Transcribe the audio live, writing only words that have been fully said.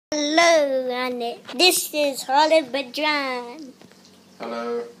Hello, and this is Khalid Badran.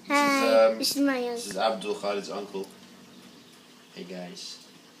 Hello. Hi. This is my uncle. This is Abdul, Khalid's uncle. Hey guys.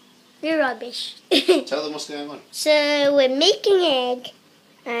 You're rubbish. Tell them what's going on. So we're making egg,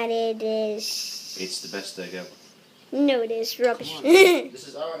 and it is. It's the best egg ever. No, it is rubbish. This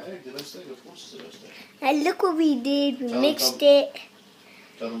is our egg, the best egg. Of course, it's the best egg. And look what we did. We Tell mixed them. it.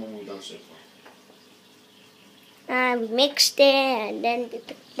 Tell them what we've done so far. And we mixed it, and then we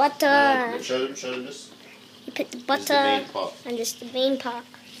put butter. No, show them this. We put the This is butter, the main part. and this is the main part.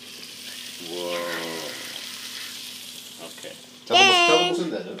 Whoa. Okay. Tell them what's in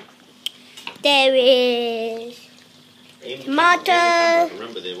there, though. There is tomato.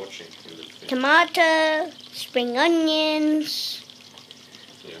 Remember, they're watching. Tomato, spring onions.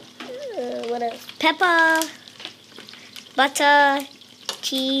 Yeah. What else? Pepper, butter,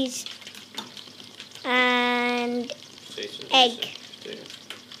 cheese, and egg.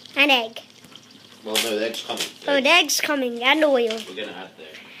 And egg. Well, no, the egg's coming. The egg's coming, and oil. We're going to add the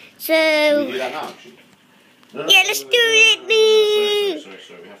egg. So, Can we do that now, actually? No, yeah, let's do it.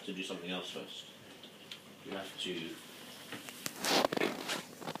 Sorry. We have to do something else first. We have to...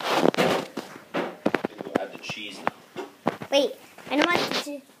 We'll add the cheese now. Wait, I don't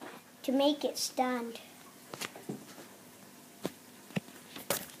want to make it stand.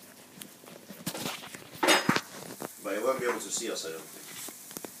 But you won't be able to see us, I don't think.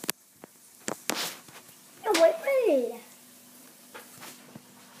 Oh, wait.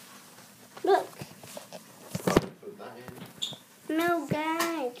 Look. Put that in. No,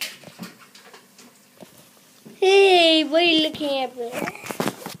 guys. Hey, what are you looking at? We've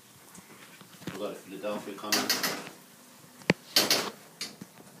got a Philadelphia coming.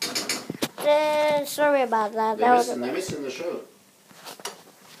 Sorry about that. They're missing the show.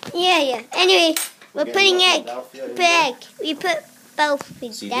 Yeah. Anyway, we're putting egg. Philadelphia Put egg. We put both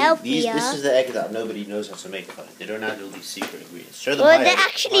Philadelphia. This is the egg that nobody knows how to make. They don't add all these secret ingredients. Show them. Well, they're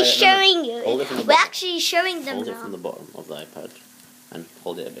actually showing you. Hold it from the We're bottom. actually showing them Hold now. it from the bottom of the iPad and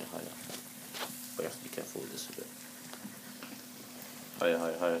hold it a bit higher. But you have to be careful with this a bit.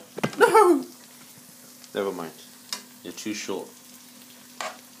 Higher. No! Never mind. You're too short.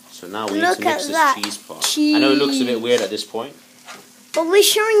 So now we need to mix this cheese part. I know it looks a bit weird at this point. But we're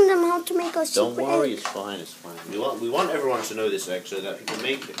showing them how to make our secret Don't worry, egg. it's fine. We want everyone to know this egg so that people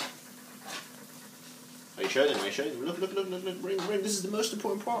make it. Are you showing them? Look. Bring. This is the most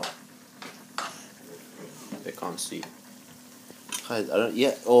important part. They can't see.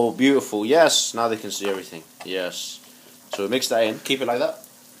 Yeah. Oh, beautiful. Yes. Now they can see everything. Yes. So we mix that in. Keep it like that.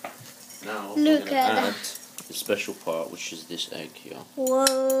 Now we're going to add the special part, which is this egg here.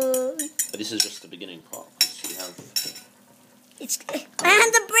 Whoa. But this is just the beginning part. We have... My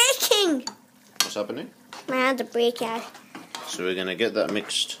hands are breaking. What's happening? My hands are breaking. So we're going to get that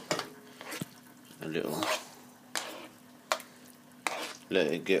mixed a little. Let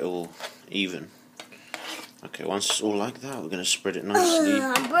it get all even. Okay, once it's all like that, we're going to spread it nicely.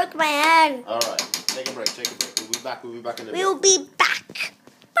 I broke my hand. Alright, take a break. We'll be back in a bit. We'll be back.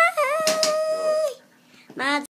 Bye. My